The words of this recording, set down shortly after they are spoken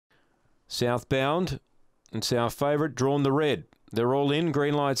Southbound, it's our favourite, drawn the red. They're all in,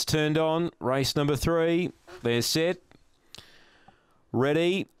 green lights turned on. Race number 3, they're set.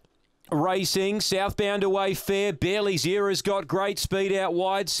 Ready. Racing, Southbound away fair. Barely's Era's got great speed out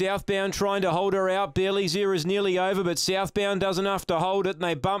wide. Southbound trying to hold her out. Barely's Era's nearly over, but Southbound does enough to hold it, and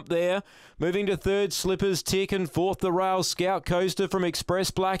they bump there. Moving to third, Slippers Tick, and fourth, the rail Scout Coaster from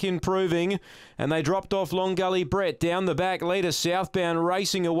Express Black improving. And they dropped off Long Gully Brett. Down the back, leader Southbound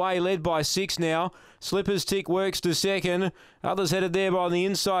racing away, led by 6 now. Slippers Tick works to second. Others headed there by the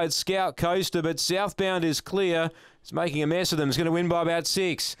inside, Scout Coaster, but Southbound is clear. It's making a mess of them. It's going to win by about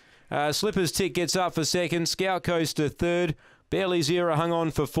 6. Slippers Tick gets up for second. Scout Coaster third. Barely's Era hung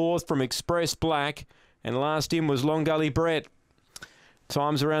on for fourth from Express Black. And last in was Long Gully Brett.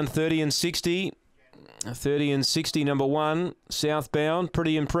 Times around 30 and 60. 30 and 60, number 1. Southbound,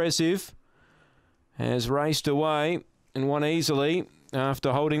 pretty impressive. Has raced away and won easily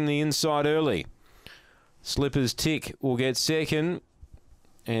after holding the inside early. Slippers Tick will get second.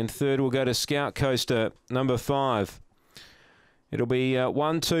 And third will go to Scout Coaster, number 5. It'll be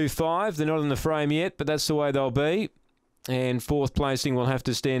 1, 2, 5. They're not in the frame yet, but that's the way they'll be. And fourth placing will have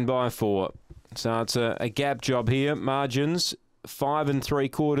to stand by for. So it's a gap job here. Margins 5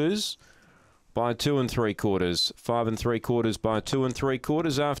 3/4 by 2 3/4. 5 3/4 by 2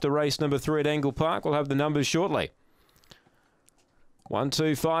 3/4 after race number 3 at Angle Park. We'll have the numbers shortly. 1,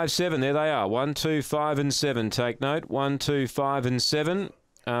 2, 5, 7. There they are. 1, 2, 5 and 7. Take note. 1, 2, 5 and 7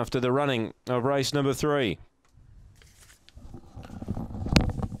 after the running of race number 3.